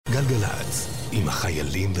גלגלץ, עם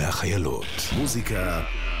החיילים והחיילות. מוזיקה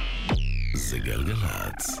זה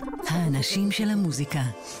גלגלץ. האנשים של המוזיקה.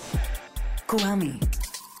 קוואמי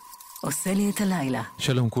עושה לי את הלילה.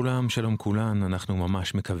 שלום כולם, שלום כולן. אנחנו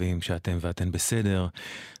ממש מקווים שאתם ואתן בסדר,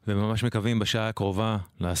 וממש מקווים בשעה הקרובה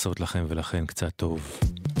לעשות לכם ולכן קצת טוב.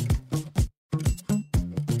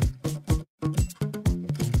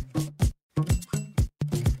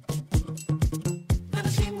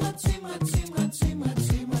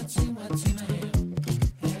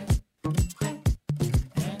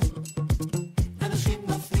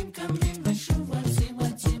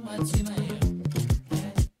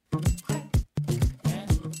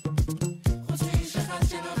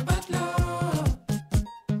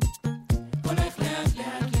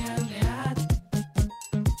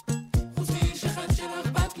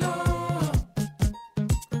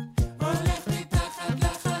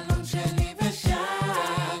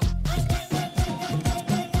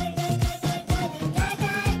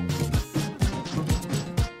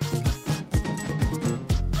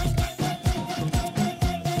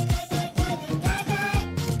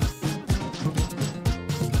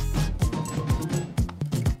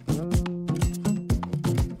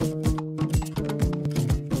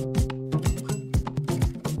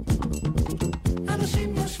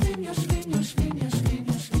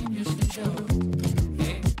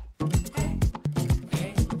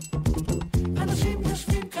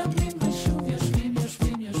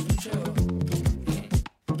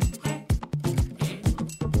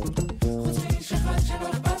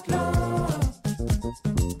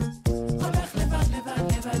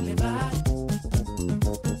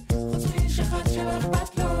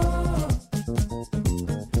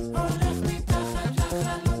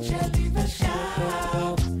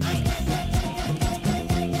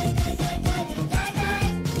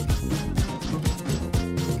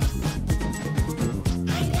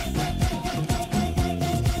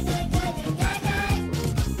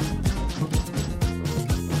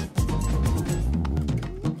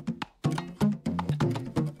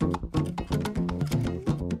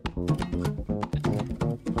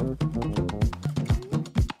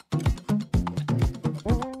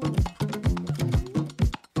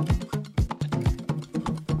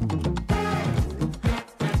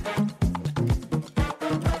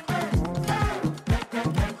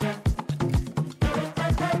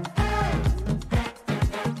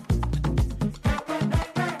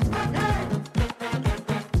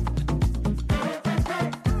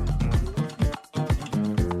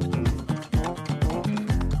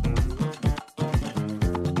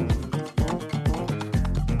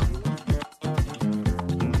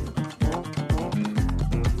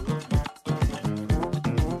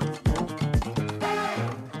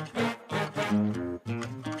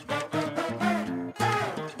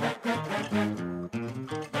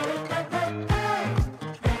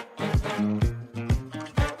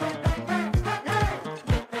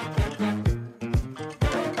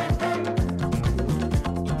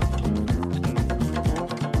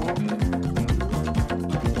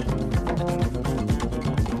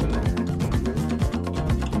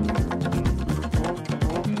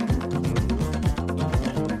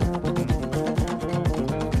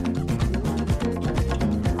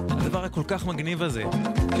 כל כך מגניב הזה,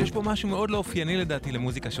 שיש פה משהו מאוד לא אופייני לדעתי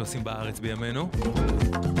למוזיקה שעושים בארץ בימינו,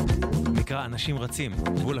 נקרא אנשים רצים,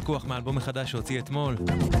 והוא לקוח מאלבום החדש שהוציא אתמול,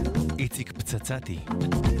 איציק פצצתי.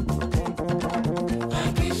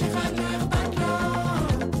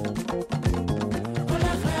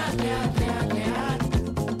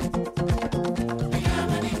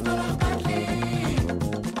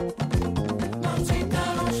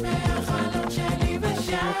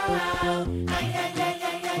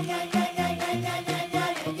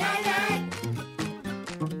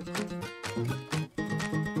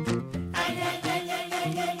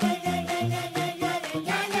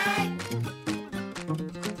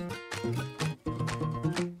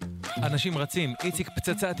 אנשים רצים, איציק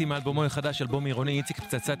פצצתי מאלבומו החדש, אלבום עירוני. איציק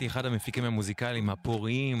פצצתי, אחד המפיקים המוזיקליים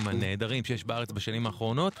הפוריים, הנהדרים שיש בארץ בשנים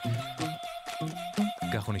האחרונות.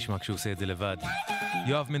 כך הוא נשמע כשהוא עושה את זה לבד.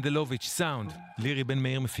 יואב מנדלוביץ', סאונד, לירי בן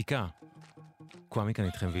מאיר מפיקה. קוואמי כאן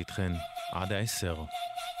איתכם ואיתכן, עד 10.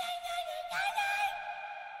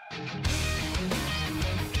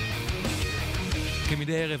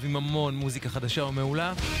 כמדי ערב עם המון מוזיקה חדשה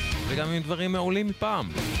ומעולה, וגם עם דברים מעולים מפעם.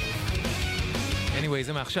 anyway,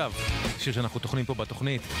 זה מעכשיו, שיר שאנחנו תוכנים פה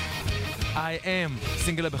בתוכנית. I am,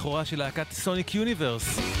 סינגל הבכורה של להקת סוניק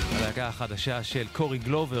יוניברס, הלהקה החדשה של קורי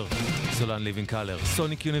גלובר, סולן ליבינג קלר.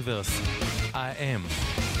 סוניק יוניברס, I am.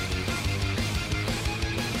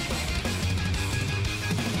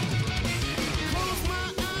 Close my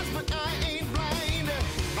eyes but I ain't blind.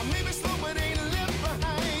 I'm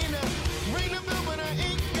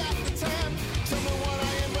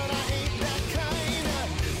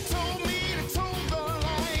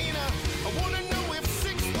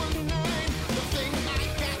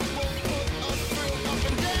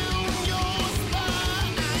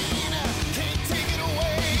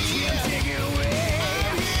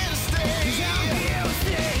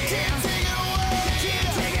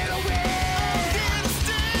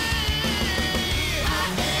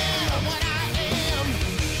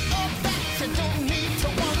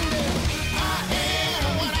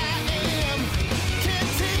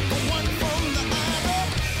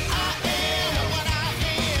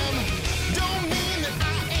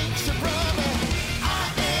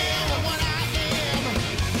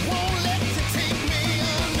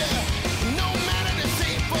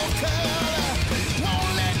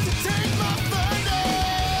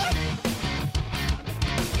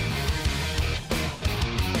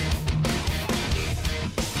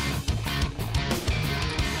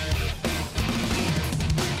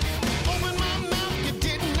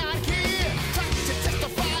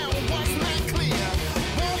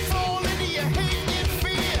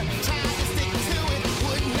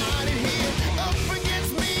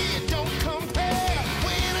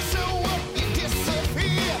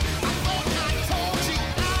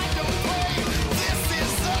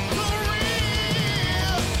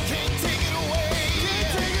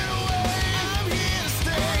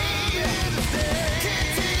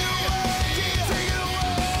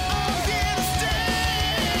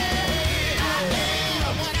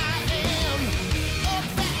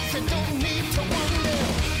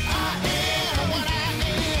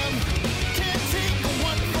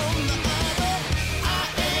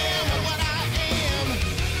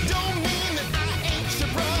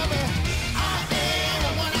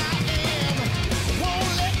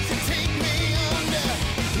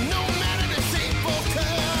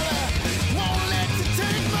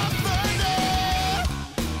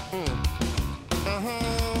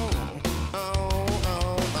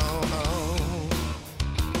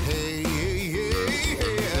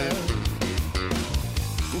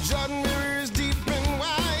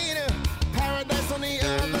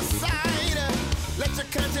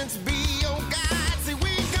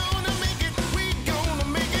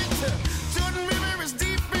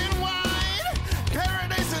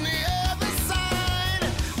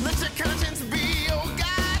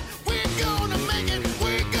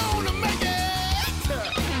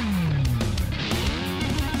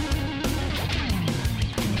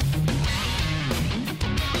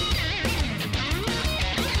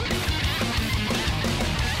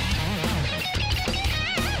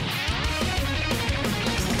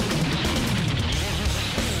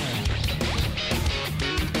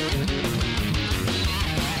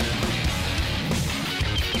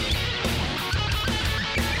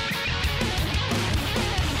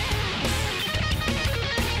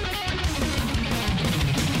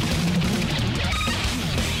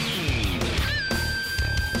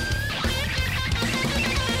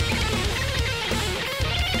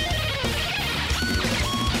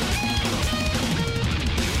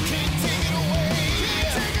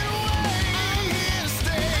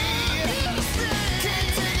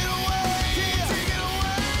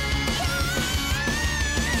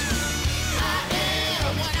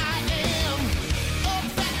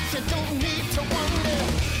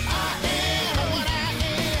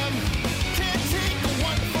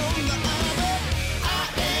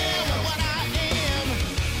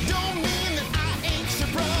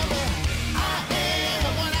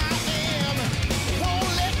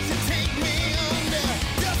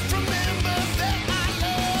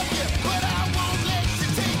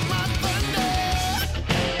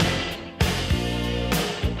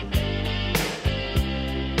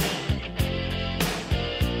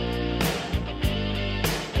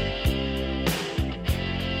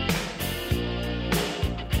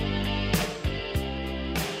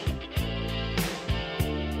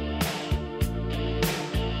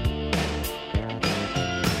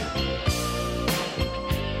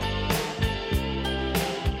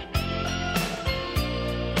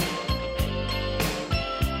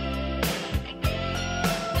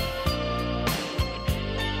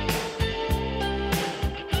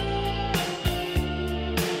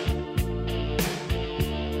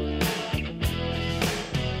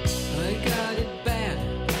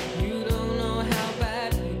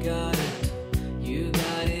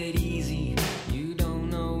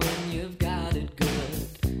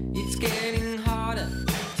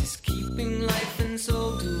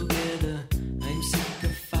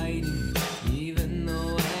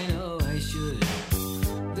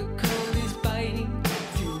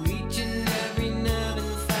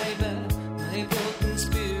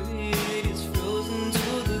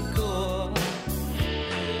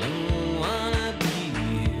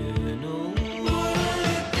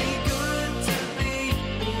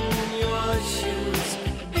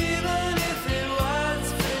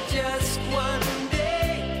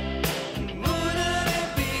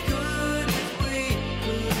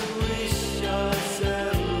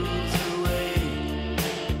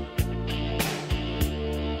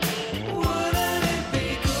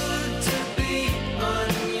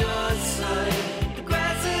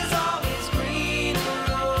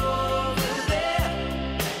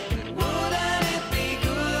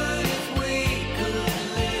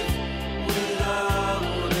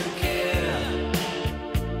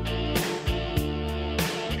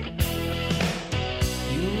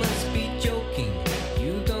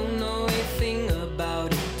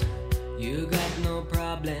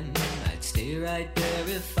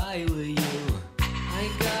I were you. I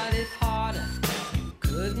got it harder. You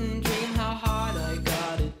couldn't dream how hard I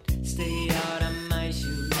got it. Stay out of my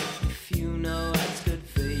shoes if you know what's good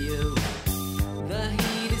for you. The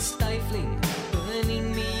heat is stifling, burning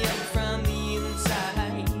me up from the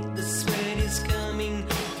inside. The sweat is coming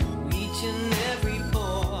through each and every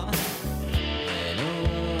pore. I don't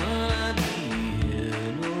wanna be here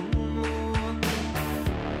no more.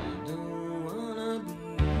 I don't wanna be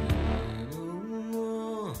here no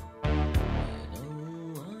more. I don't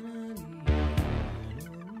wanna be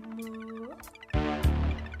here no more.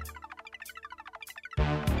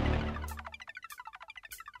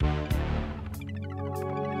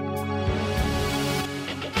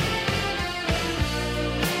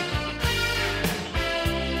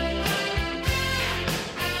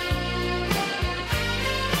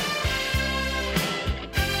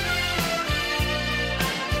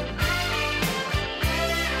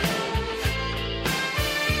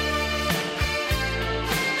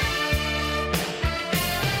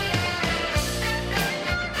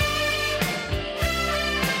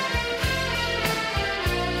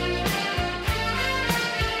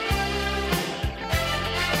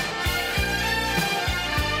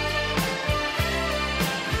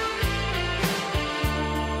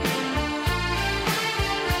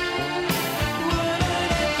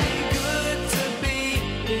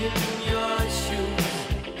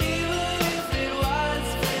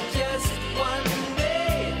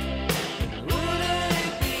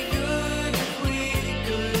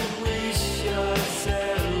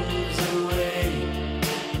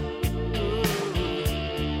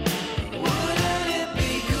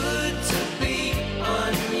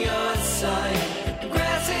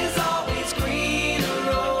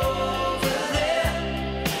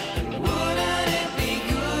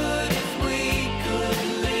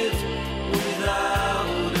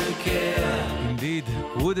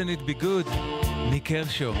 Wouldn't it be good? ניק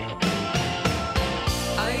קרשו.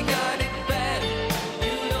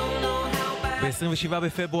 ב-27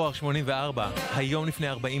 בפברואר 84, היום לפני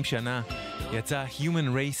 40 שנה, יצא Human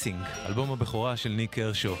Racing, אלבום הבכורה של ניק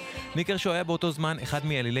קרשו. ניק קרשו היה באותו זמן אחד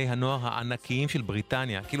מאלילי הנוער הענקיים של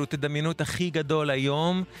בריטניה. כאילו תדמיינו את הכי גדול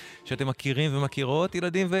היום שאתם מכירים ומכירות,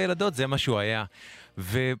 ילדים וילדות, זה מה שהוא היה.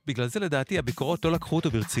 ובגלל זה לדעתי הביקורות לא לקחו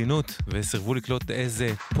אותו ברצינות וסירבו לקלוט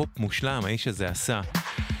איזה פופ מושלם האיש הזה עשה.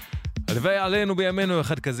 הלוואי עלינו בימינו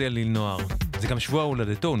אחד כזה אליל נוער. זה גם שבוע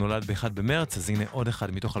הולדתו, הוא נולד ב-1 במרץ, אז הנה עוד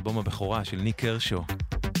אחד מתוך אלבום הבכורה של ניק קרשו,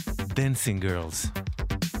 Dancing Girls.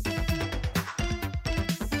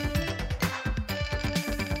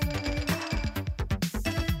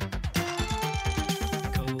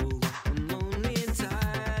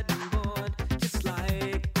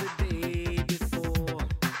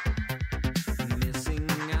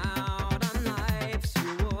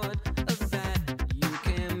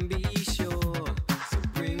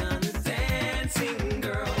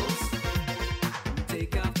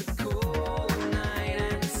 Take off the cold night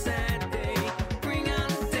and Saturday. Bring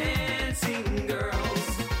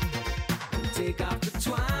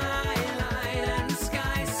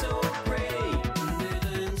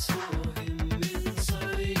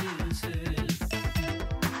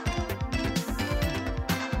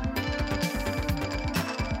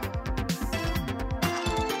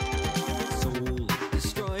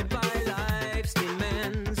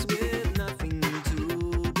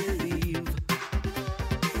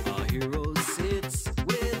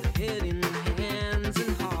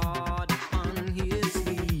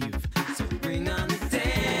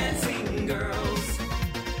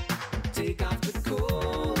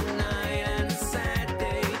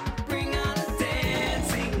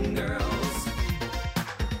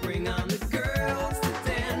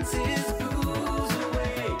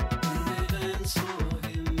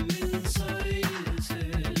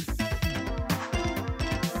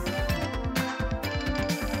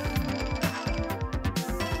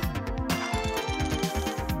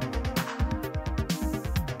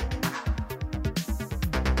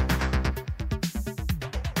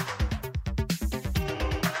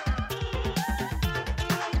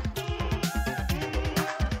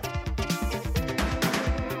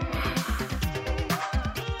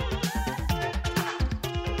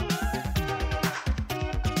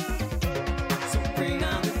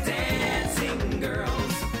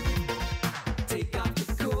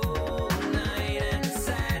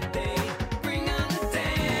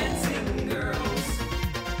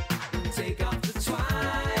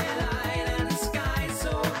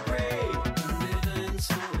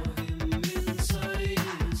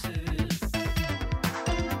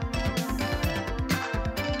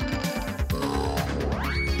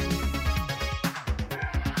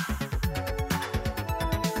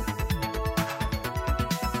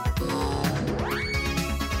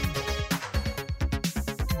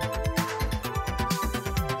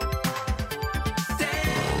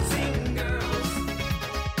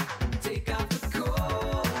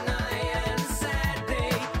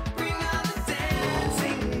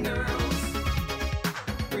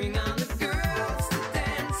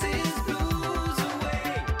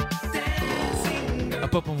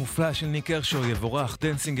המופלא של ניק קרשו, יבורך,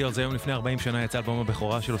 Dancing Girls, היום לפני 40 שנה יצא אלבום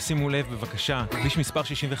הבכורה שלו. שימו לב בבקשה, כביש מספר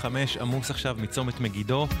 65 עמוס עכשיו מצומת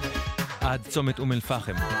מגידו עד צומת אום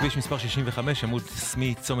אל-פחם. כביש מספר 65 עמוס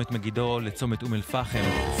מצומת מגידו לצומת אום אל-פחם.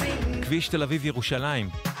 כביש תל אביב ירושלים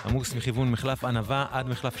עמוס מכיוון מחלף ענבה עד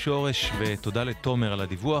מחלף שורש, ותודה לתומר על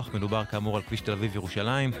הדיווח. מדובר כאמור על כביש תל אביב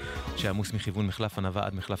ירושלים שעמוס מכיוון מחלף ענבה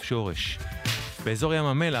עד מחלף שורש. באזור ים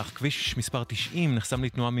המלח, כביש מספר 90 נחסם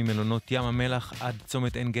לתנועה ממלונות ים המלח עד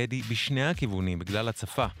צומת עין גדי בשני הכיוונים בגלל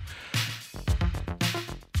הצפה.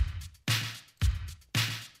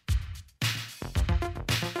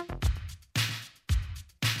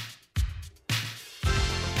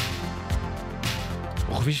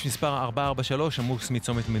 וכביש מספר 443 עמוס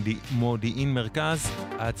מצומת מודיעין מרכז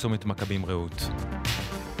עד צומת מכבים רעות.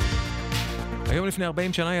 היום לפני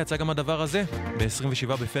 40 שנה יצא גם הדבר הזה,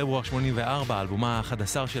 ב-27 בפברואר 84, אלבומה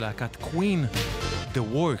ה-11 של להקת קווין, The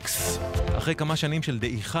Works. אחרי כמה שנים של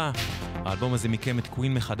דעיכה, האלבום הזה מיקם את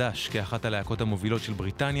קווין מחדש כאחת הלהקות המובילות של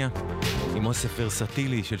בריטניה, עם אוסף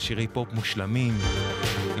ורסטילי של שירי פופ מושלמים,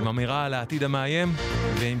 עם אמירה על העתיד המאיים,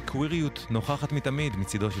 ועם קוויריות נוכחת מתמיד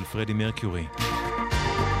מצידו של פרדי מרקיורי.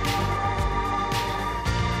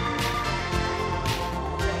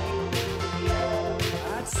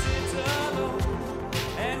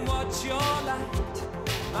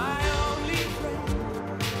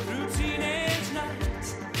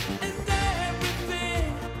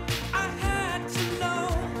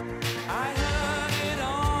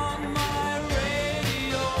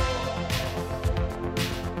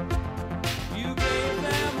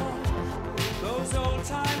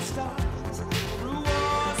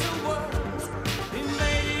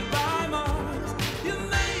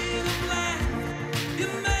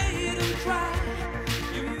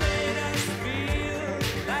 Feel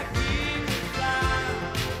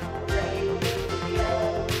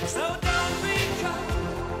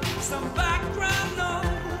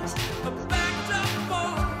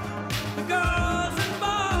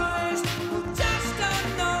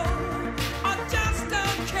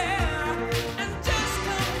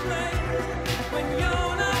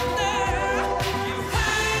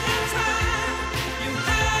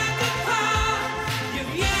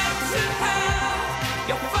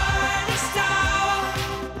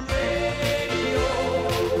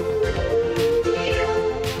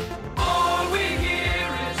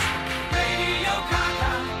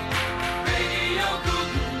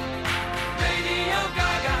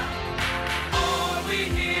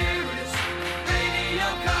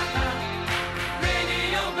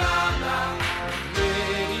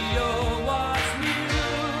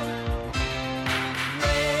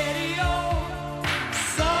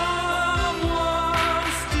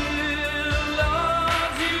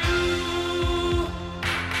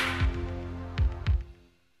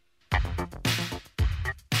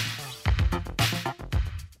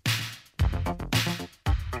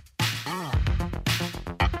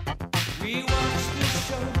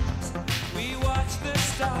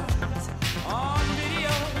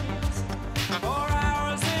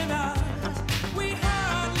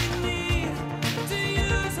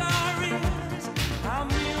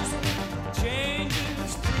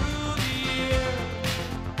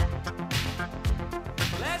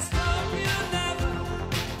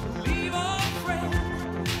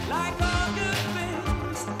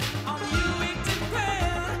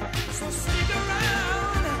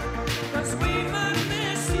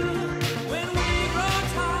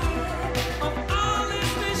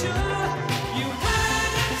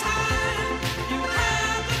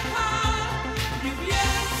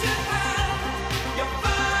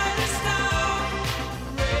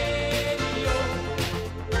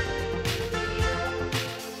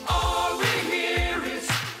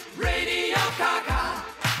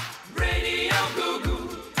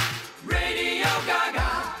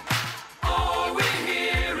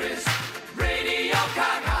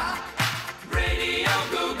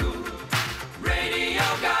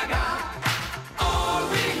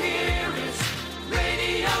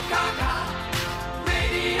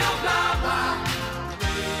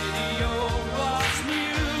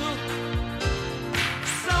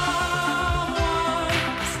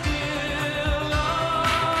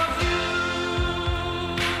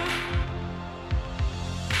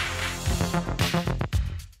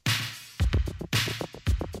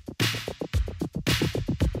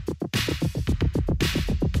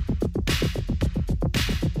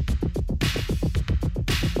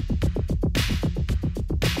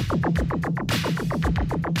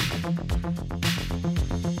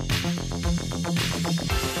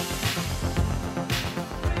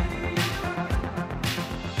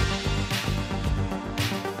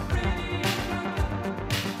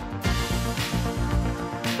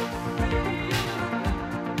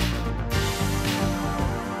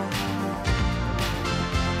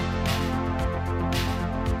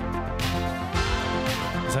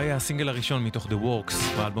היה הסינגל הראשון מתוך The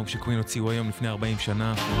Works, באלבום שקווין הוציאו היום לפני 40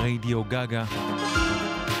 שנה, רדיו גגה.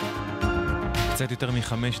 קצת יותר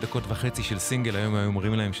מ5.5 דקות של סינגל, היום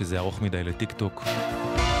אומרים להם שזה ארוך מדי לטיק טוק.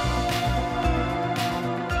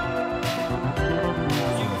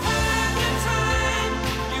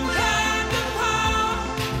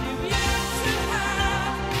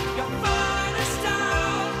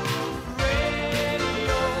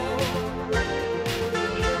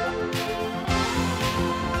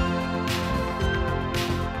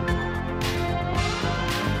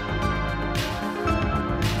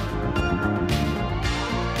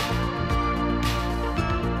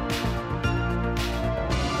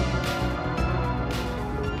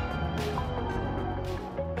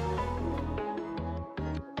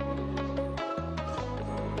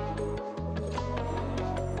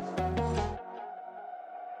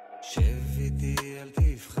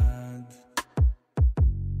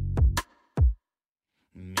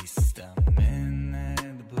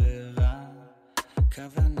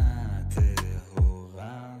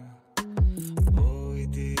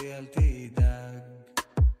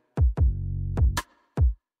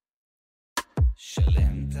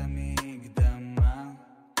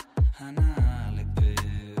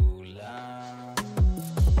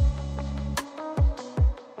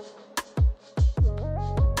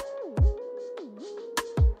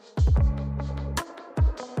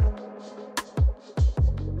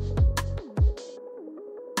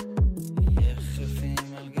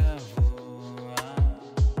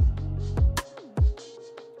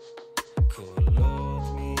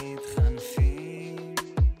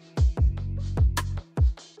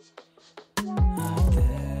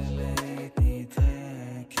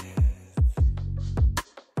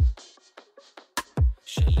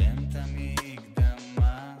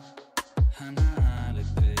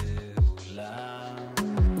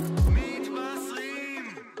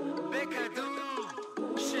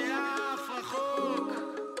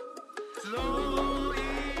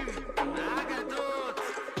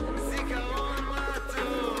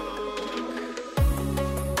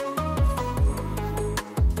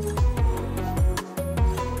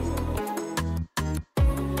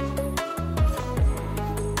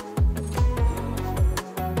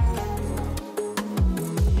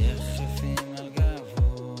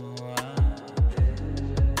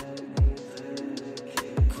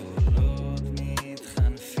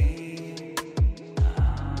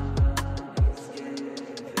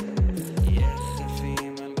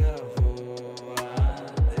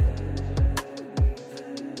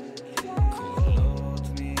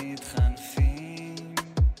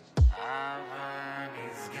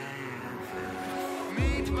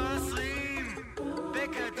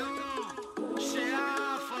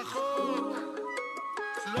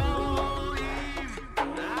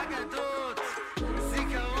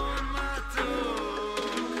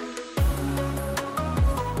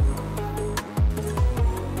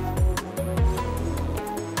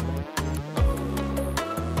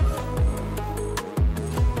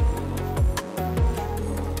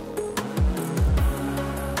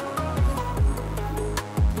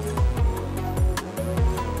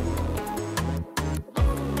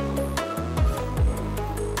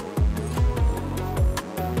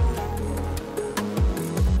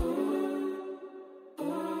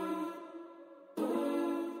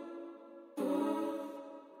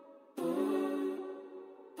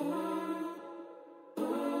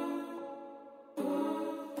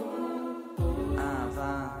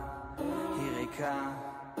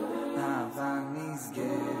 אהבה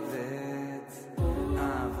נשגבת,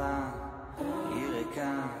 אהבה היא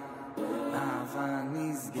ריקה, אהבה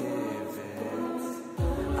נשגבת,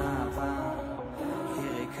 אהבה היא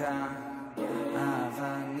ריקה,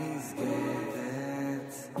 אהבה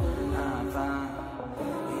נשגבת, אהבה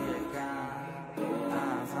היא ריקה,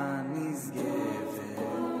 אהבה נשגבת.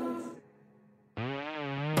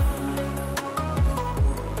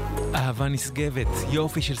 אהבה נשגבת,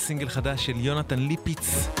 יופי של סינגל חדש של יונתן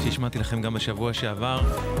ליפיץ שהשמעתי לכם גם בשבוע שעבר,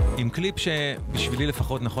 עם קליפ שבשבילי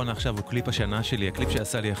לפחות נכון עכשיו הוא קליפ השנה שלי, הקליפ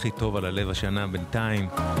שעשה לי הכי טוב על הלב השנה בינתיים.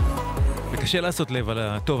 וקשה לעשות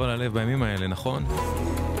טוב על הלב בימים האלה, נכון?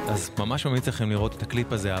 אז ממש ממליץ לכם לראות את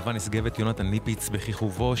הקליפ הזה, אהבה נשגבת, יונתן ליפיץ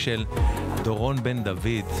בכיכובו של דורון בן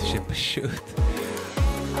דוד, שפשוט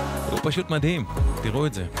הוא פשוט מדהים, תראו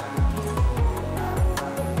את זה.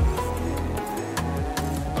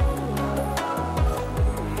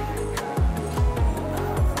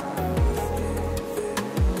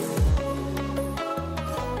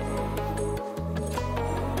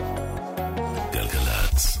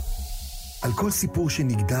 על כל סיפור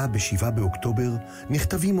שנגדע ב7 באוקטובר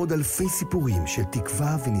נכתבים עוד אלפי סיפורים של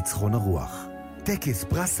תקווה וניצחון הרוח. טקס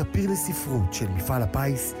פרס ספיר לספרות של מפעל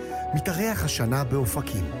הפיס מתארח השנה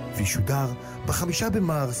באופקים, וישודר ב5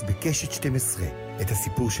 במרס בקשת 12. את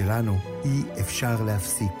הסיפור שלנו אי אפשר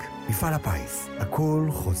להפסיק. מפעל הפיס, הכל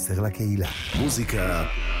חוסר לקהילה. מוזיקה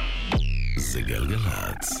זה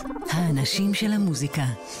גלגלצ. האנשים של המוזיקה.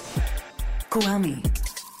 קוואמי,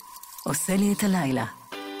 עושה לי את הלילה.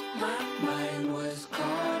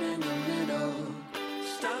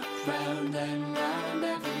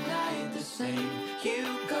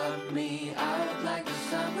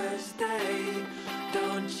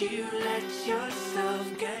 You let yourself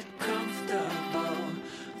get comfortable.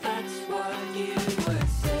 That's what you would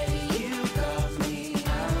say. You got me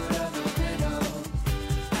out of the middle.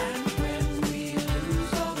 And when we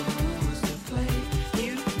lose all the rules to play,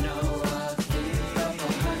 you know I'll think of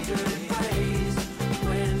 100 ways.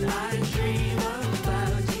 When I dream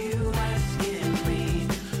about you asking me,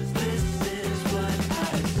 this is what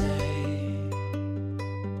I say.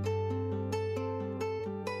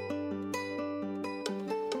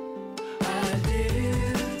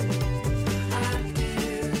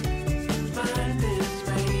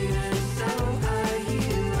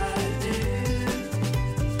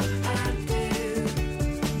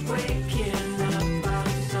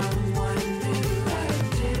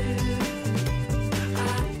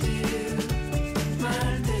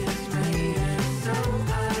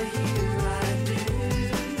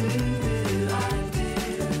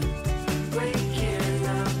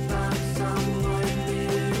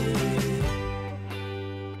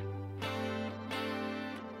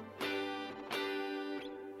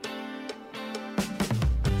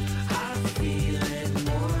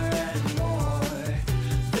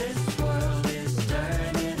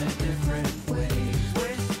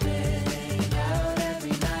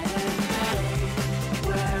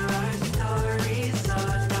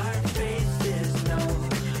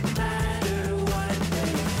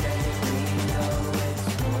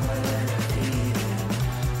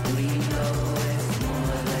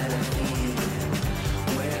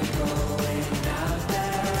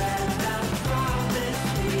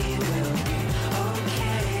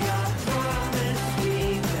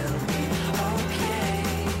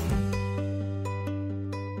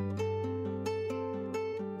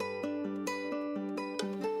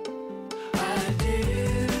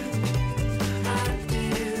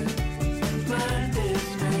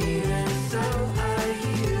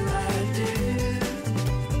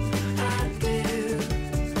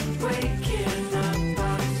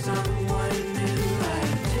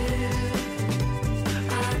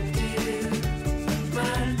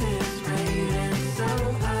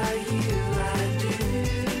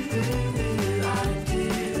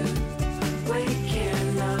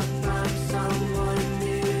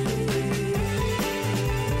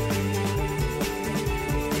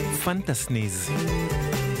 Fantasneeze.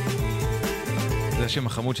 זה השם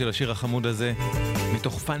החמוד של השיר החמוד הזה,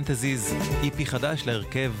 מתוך Fantasneeze, איפי חדש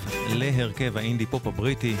להרכב האינדי פופ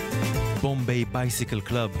הבריטי, Bombay Bicycle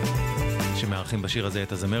Club, שמארחים בשיר הזה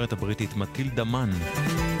את הזמרת הבריטית מטילדה מן.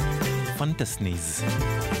 Fantasneeze.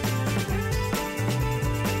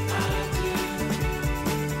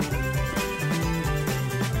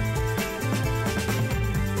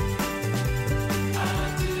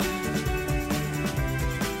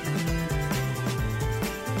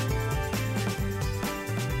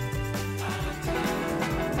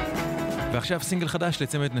 ועכשיו סינגל חדש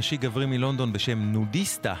לצמד נשי גברי מלונדון בשם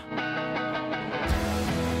נודיסטה.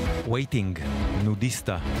 Waiting,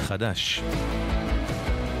 נודיסטה חדש.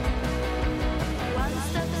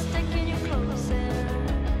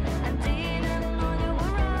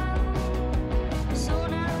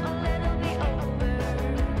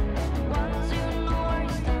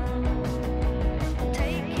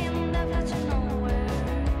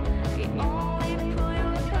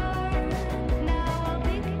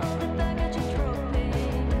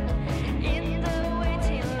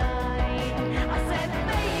 I said,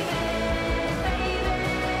 baby, baby,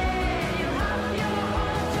 you have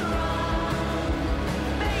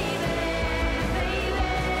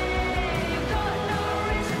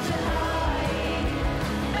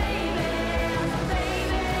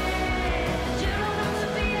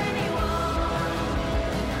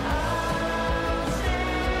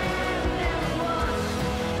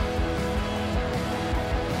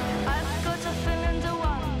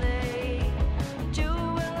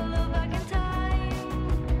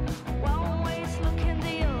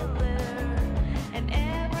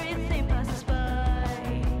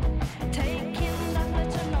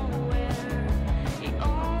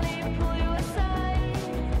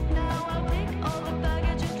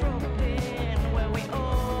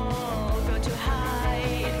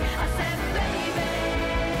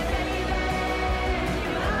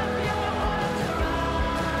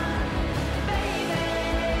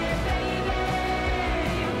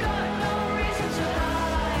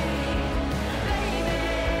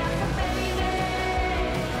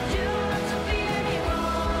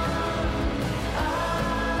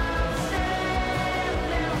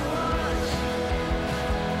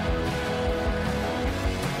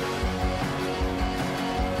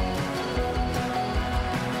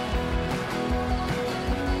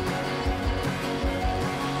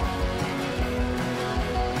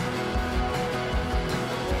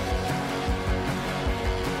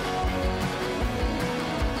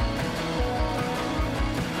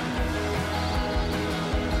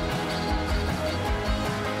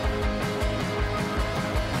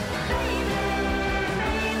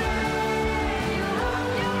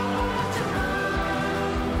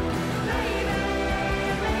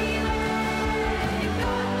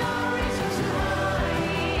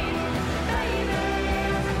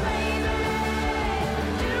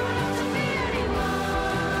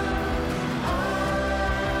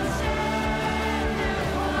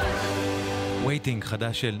Waiting,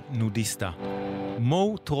 חדש של נודיסטה.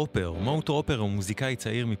 מו טרופר. מו טרופר הוא מוזיקאי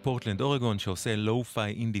צעיר מפורטלנד, אורגון, שעושה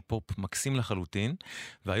לואו-פיי אינדי פופ מקסים לחלוטין,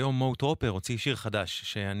 והיום מו טרופר הוציא שיר חדש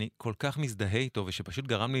שאני כל כך מזדהה איתו, ושפשוט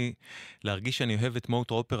גרם לי להרגיש שאני אוהב את מו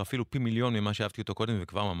טרופר אפילו פי מיליון ממה שאהבתי אותו קודם,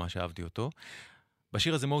 וכבר ממש אהבתי אותו.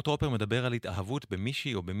 בשיר הזה מו טרופר מדבר על התאהבות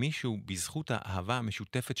במישהי או במישהו בזכות האהבה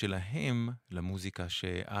המשותפת שלהם למוזיקה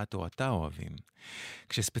שאת או אתה אוהבים.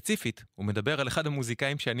 כשספציפית הוא מדבר על אחד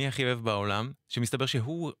המוזיקאים שאני הכי אוהב בעולם, שמסתבר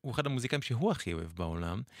שהוא אחד המוזיקאים שהוא הכי אוהב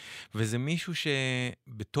בעולם, וזה מישהו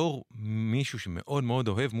שבתור מישהו שמאוד מאוד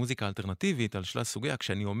אוהב מוזיקה אלטרנטיבית על שלל סוגיה,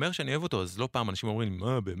 כשאני אומר שאני אוהב אותו, אז לא פעם אנשים אומרים,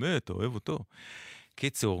 מה באמת, אתה אוהב אותו?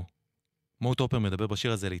 קיצור, מו טרופר מדבר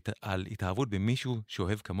בשיר הזה על התאהבות במישהו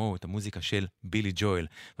שאוהב כמוהו את המוזיקה של בילי ג'ואל.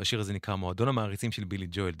 והשיר הזה נקרא מועדון המעריצים של בילי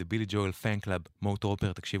ג'ואל, The Billy Joel Fan Club. מו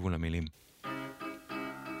טרופר, תקשיבו למילים.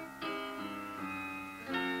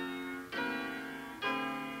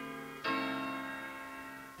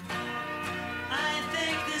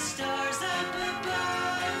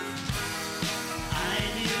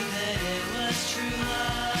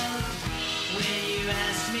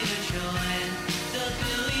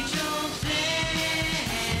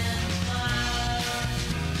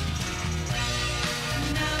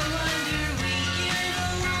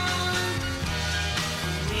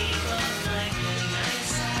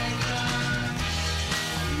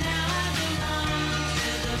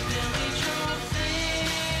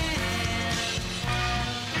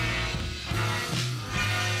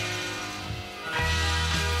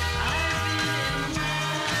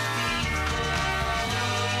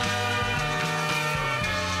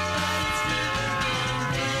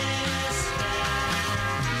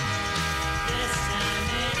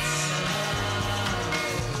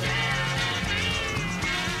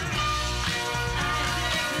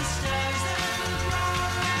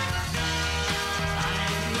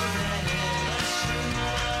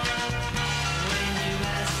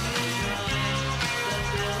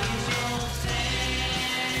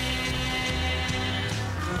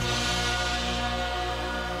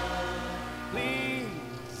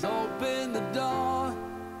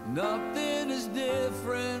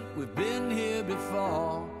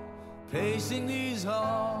 Pacing these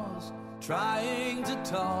halls, trying to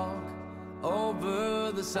talk over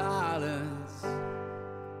the silence.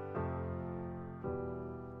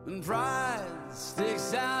 And pride sticks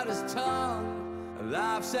out his tongue,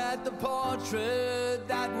 laughs at the portrait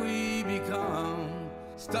that we become.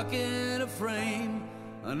 Stuck in a frame,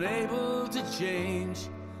 unable to change,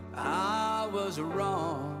 I was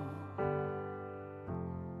wrong.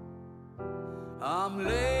 I'm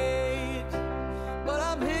late, but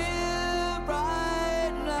I'm here.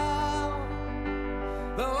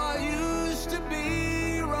 Though I used to be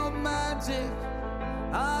romantic,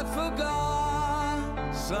 I forgot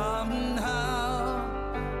somehow.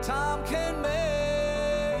 Time can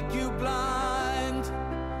make you blind,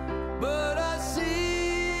 but I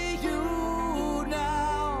see you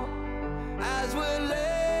now as we're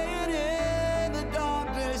laying in the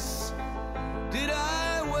darkness. Did I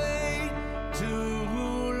wait too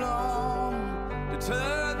long to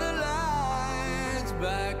turn the lights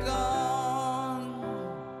back on?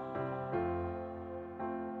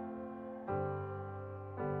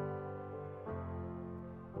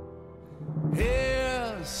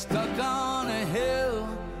 Here, stuck on a hill,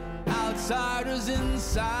 outsiders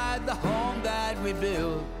inside the home that we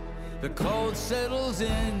built. The cold settles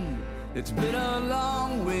in, it's been a long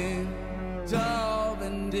winter of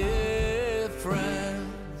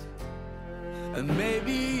indifference. And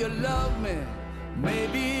maybe you love me,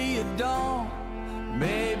 maybe you don't,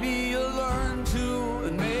 maybe you'll learn to,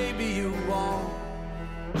 and maybe you won't.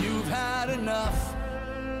 You've had enough,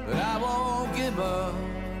 but I won't give up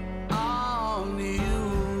on you.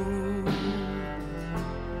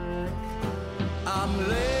 I'm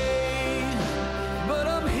late, but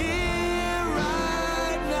I'm here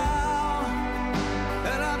right now,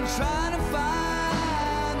 and I'm trying to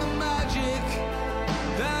find the magic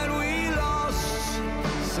that we lost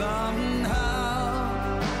somehow.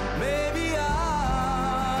 Maybe I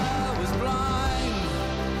was blind,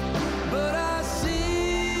 but I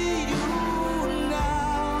see you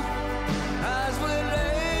now as we're late.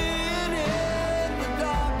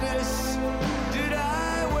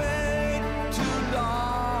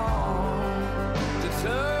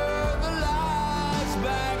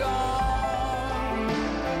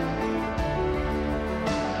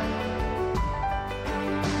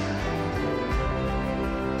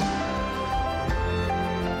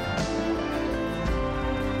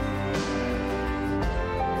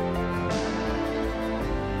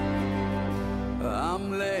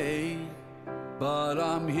 but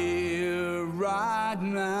I'm here right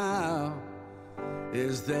now.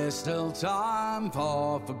 Is there still time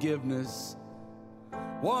for forgiveness?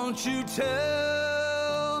 Won't you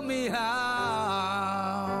tell me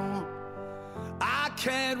how? I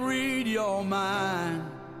can't read your mind,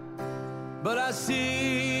 but I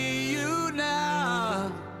see you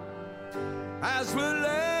now. As we're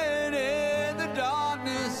laying in the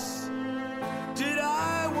darkness, did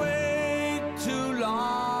I wait too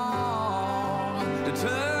long to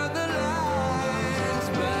turn the lights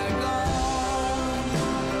back on?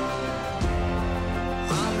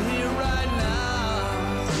 I'm here right now.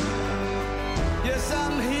 Yes,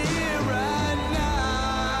 I'm here right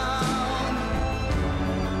now.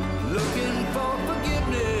 Looking for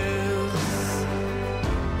forgiveness.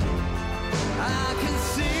 I can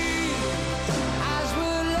see as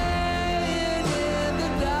we're laying in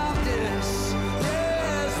the darkness.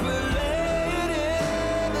 Yes, we're laying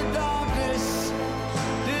in the darkness.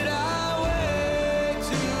 Did I wait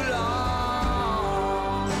too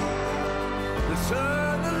long to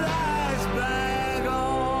turn the lights back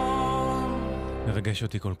on? מרגש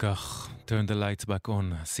אותי כל כך. Turn the lights back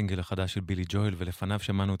on, הסינגל החדש של בילי ג'ויל, ולפניו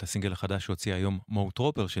שמענו את הסינגל החדש שהוציא היום מו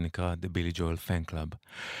טרופר, שנקרא The Billy Joel Fan Club.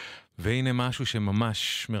 והנה משהו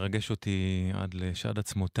שממש מרגש אותי עד לשד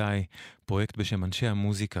עצמותיי, פרויקט בשם אנשי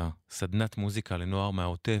המוזיקה, סדנת מוזיקה לנוער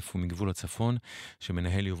מהעוטף ומגבול הצפון,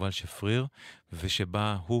 שמנהל יובל שפריר,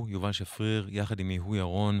 ושבה הוא, יובל שפריר, יחד עם יהוא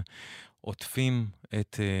ירון, עוטפים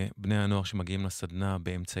את בני הנוער שמגיעים לסדנה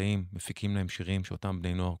באמצעים, מפיקים להם שירים שאותם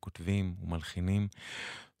בני נוער כותבים ומלחינים,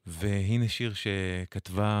 והנה שיר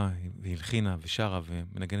שכתבה והלחינה ושרה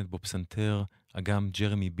ומנגנת בו פסנתר, אגם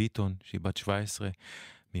ג'רמי ביטון, שהיא בת 17,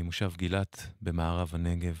 ממושב גילת במערב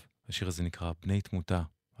הנגב. השיר הזה נקרא בני תמותה,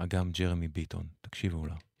 אגם ג'רמי ביטון. תקשיבו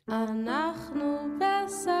לה. אנחנו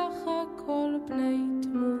בסך הכל בני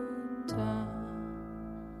תמותה,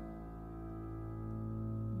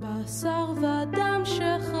 בשר ודם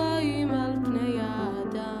שחיים על פני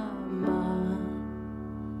האדמה,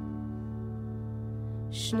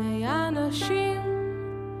 שני אנשים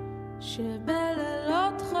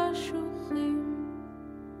שבלילות חשוכים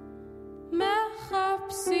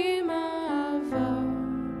מחפשים אהבה,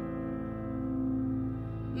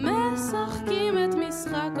 משחקים את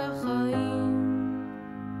משחק החיים.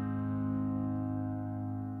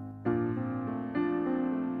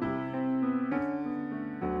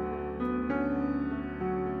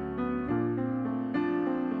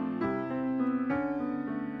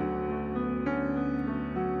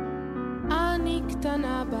 אני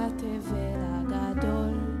קטנה בתבל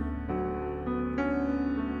הגדול,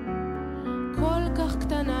 כל כך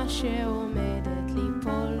קטנה שעומדת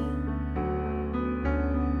ליפול.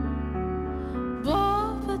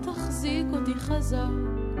 בוא ותחזיק אותי חזק,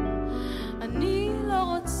 אני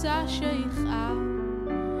לא רוצה שיכאב.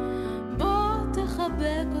 בוא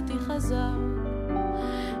תחבק אותי חזק,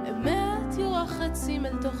 אמת יורה חצים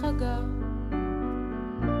אל תוך הגב.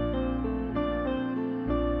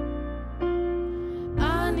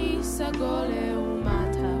 אני סגול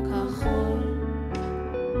לעומת הכחול,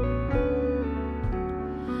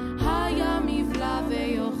 הים יבלע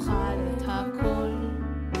ויאכל את הכל.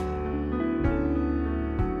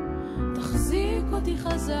 תחזיק אותי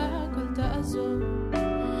חזק, אל תעזור,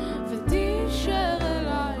 ותישאר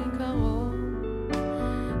אליי קרוב.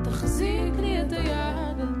 תחזיק לי את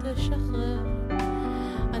היד, אל תשחרר,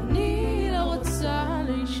 אני לא רוצה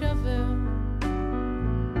להישבר.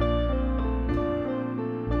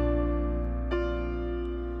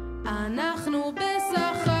 אנחנו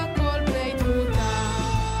בסך הכל בני תמותה,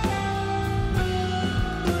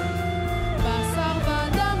 בשר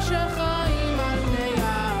ודם שחיים על פני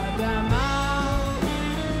האדמה.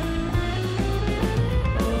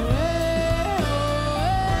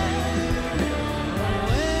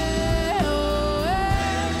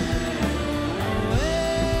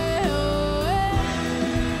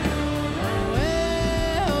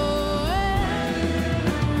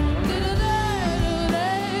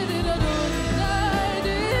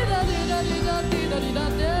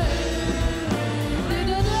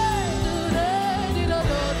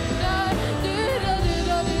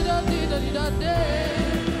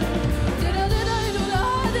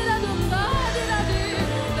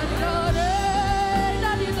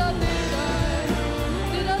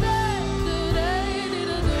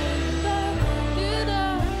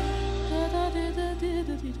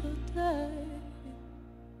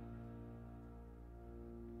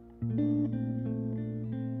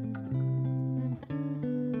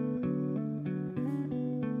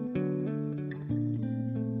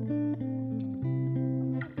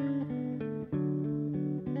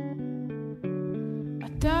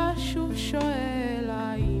 אתה שוב שואל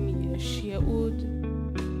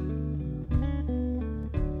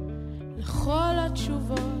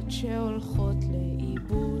שהולכות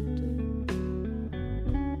לאיבוד.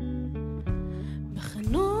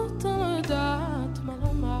 בכנות אני לא יודעת מה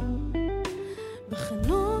לומר,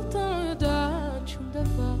 בכנות אני לא יודעת שום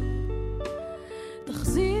דבר.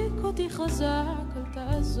 תחזיק אותי חזק, אל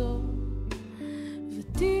תעזור,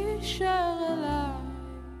 ותישאר אליי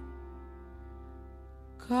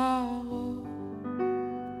קרוב,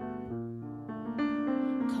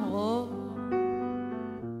 קרוב,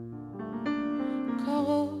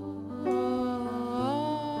 קרוב.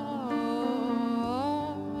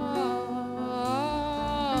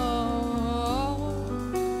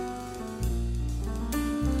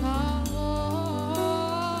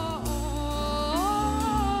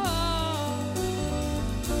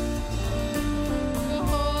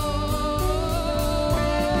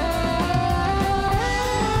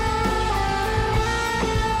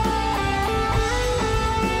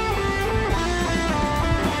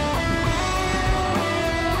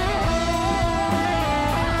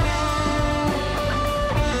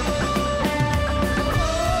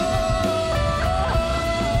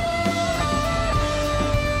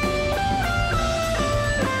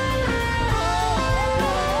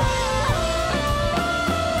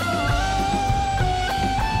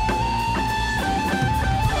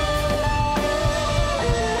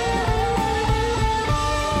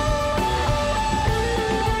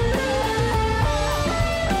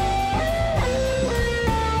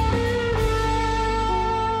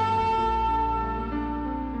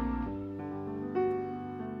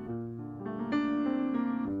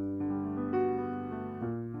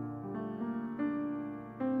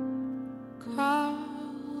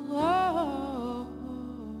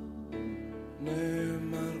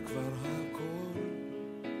 נאמר כבר הכל,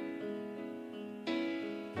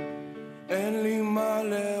 אין לי מה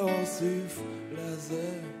להוסיף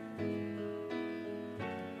לזה,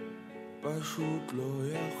 פשוט לא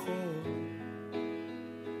יכול.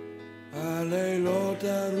 הלילות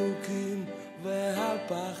ארוכים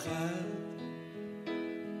והפחד,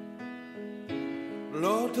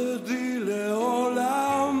 לא תדעי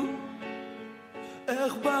לעולם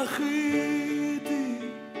איך בכיתי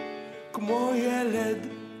כמו ילד,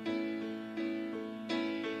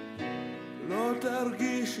 לא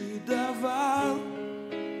תרגישי דבר,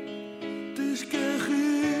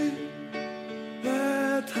 תשכחי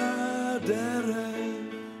את הדרך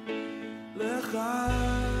לך.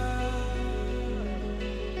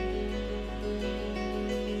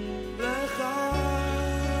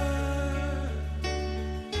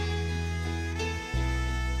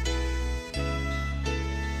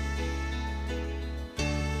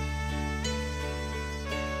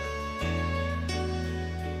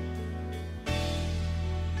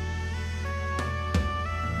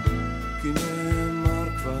 כי נאמר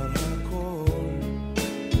כבר הכל,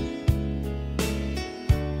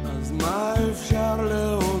 אז מה אפשר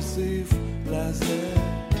להוסיף לזה?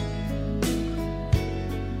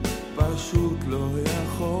 פשוט לא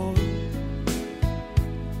יכול.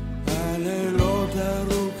 הלילות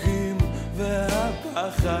ארוכים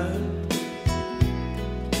והפחד,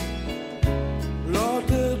 לא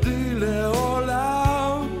תדעי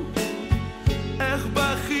לעולם איך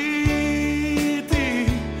בכיתי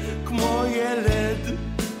כמו ילד,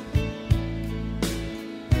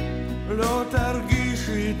 לא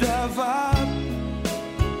תרגישי דבר,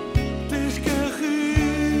 תשכחי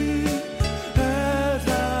את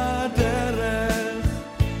הדרך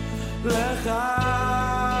לך.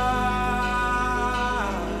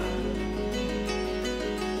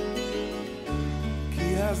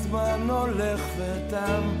 כי הזמן הולך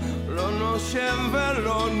ותם, לא נושם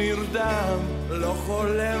ולא נרדם, לא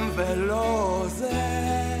חולם ולא זה,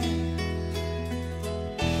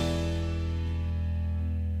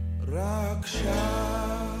 רק שם.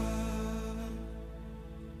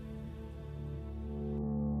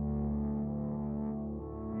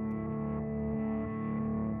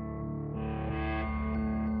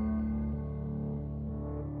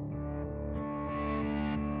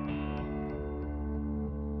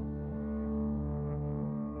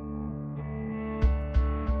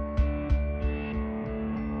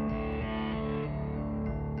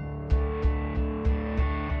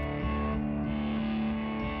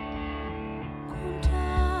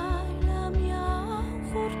 Down.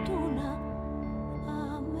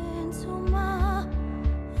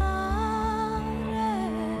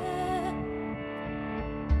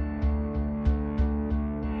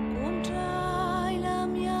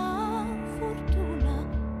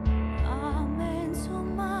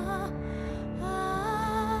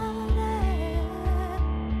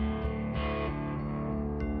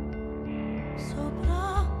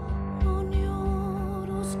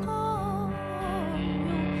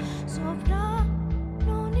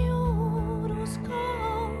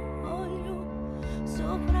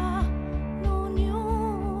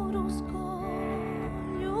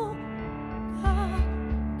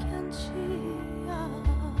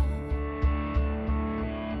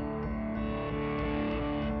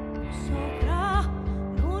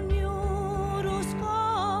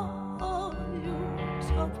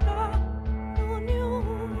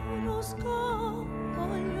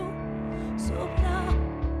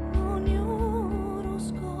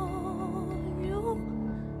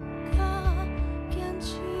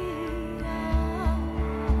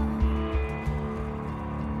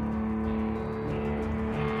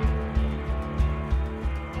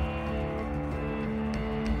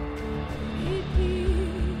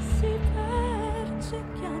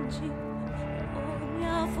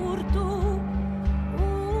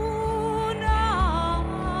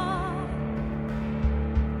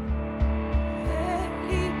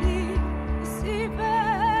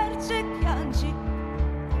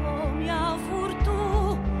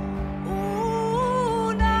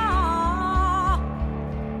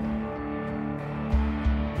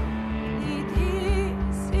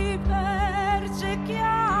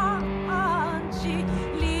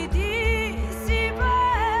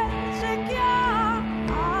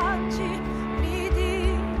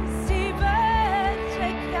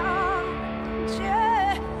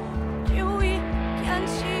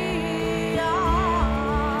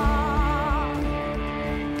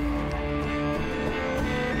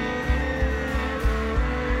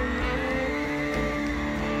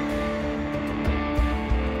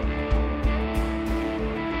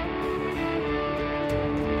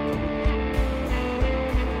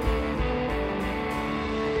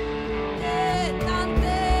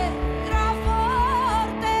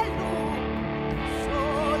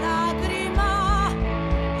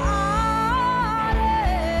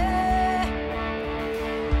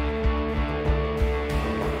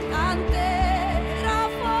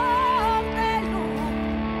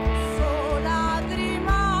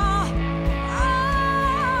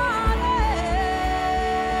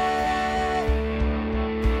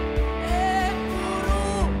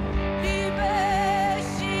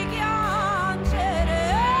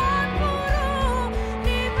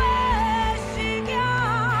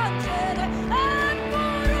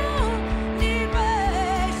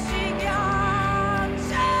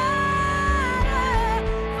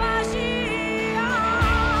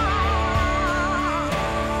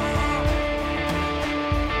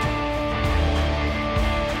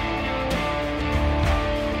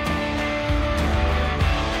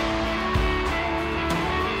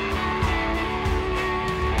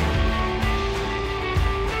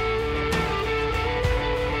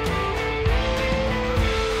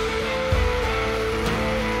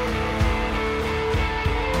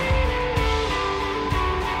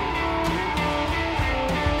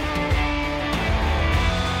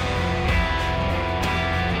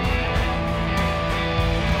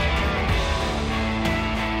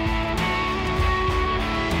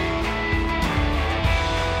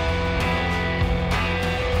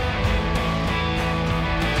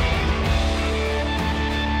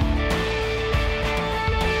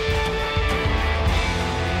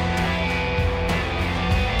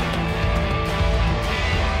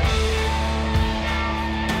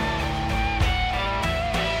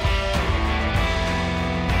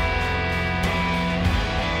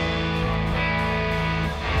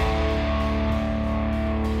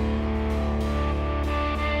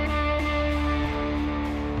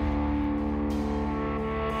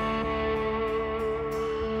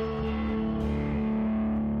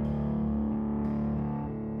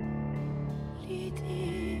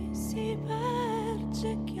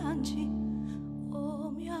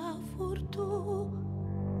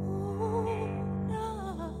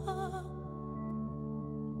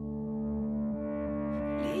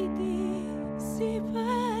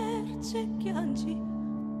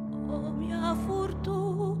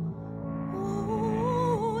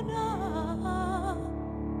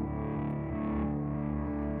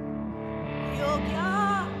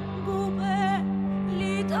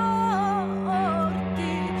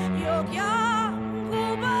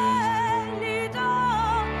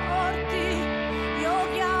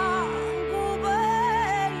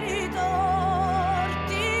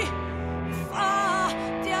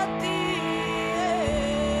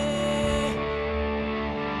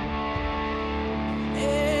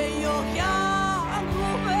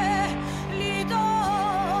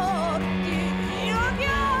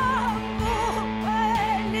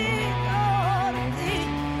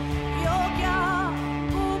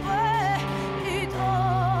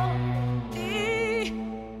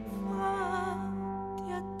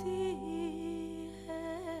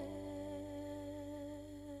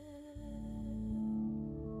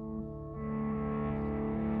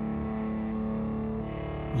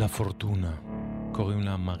 לפורטונה, קוראים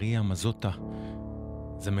לה מריה מזוטה,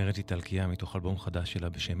 זמרת איטלקיה מתוך אלבום חדש שלה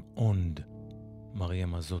בשם אונד. מריה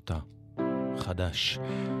מזוטה, חדש.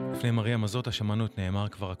 לפני מריה מזוטה שמענו את נאמר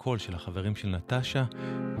כבר הכל של החברים של נטאשה,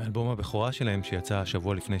 מאלבום הבכורה שלהם שיצא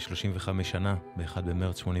השבוע לפני 35 שנה, ב-1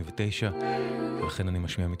 במרץ 89, ולכן אני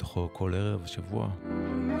משמיע מתוכו כל ערב השבוע,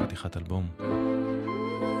 פתיחת אלבום.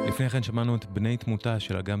 לפני כן שמענו את בני תמותה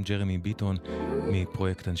של אגם ג'רמי ביטון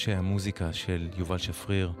מפרויקט אנשי המוזיקה של יובל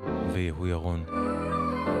שפריר ויהוא ירון.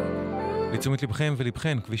 לתשומת לבכם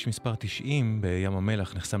ולבכן, כביש מספר 90 בים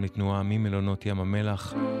המלח נחסם לתנועה ממלונות ים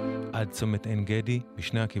המלח עד צומת עין גדי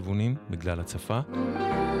בשני הכיוונים בגלל הצפה.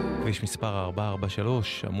 כביש מספר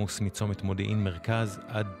 443 עמוס מצומת מודיעין מרכז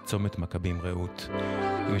עד צומת מכבים רעות.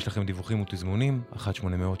 אם יש לכם דיווחים ותזמונים, 1-800-800-918,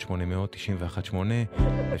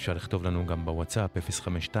 אפשר לכתוב לנו גם בוואטסאפ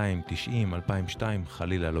 052-90-2002,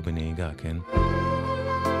 חלילה לא בנהיגה, כן?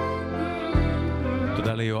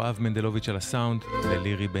 תודה ליואב מנדלוביץ' על הסאונד,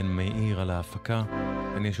 ללירי בן מאיר על ההפקה.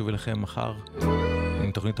 אני אשוב אליכם מחר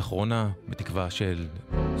עם תוכנית אחרונה, בתקווה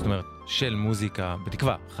של מוזיקה,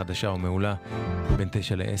 בתקווה חדשה ומעולה, בין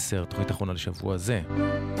 9 ל-10, תוכנית אחרונה לשבוע זה.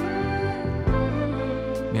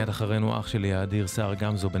 מיד אחרינו אח שלי האדיר סער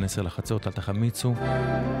גמזו בין 10 לחצות, אל תחמיצו.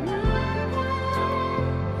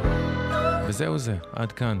 וזהו זה,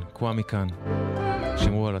 עד כאן, קוואמי כאן.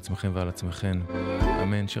 שמרו על עצמכם ועל עצמכן.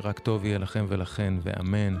 אמן שרק טוב יהיה לכם ולכן,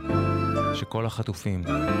 ואמן שכל החטופים,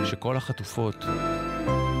 שכל החטופות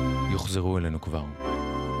יוחזרו אלינו כבר.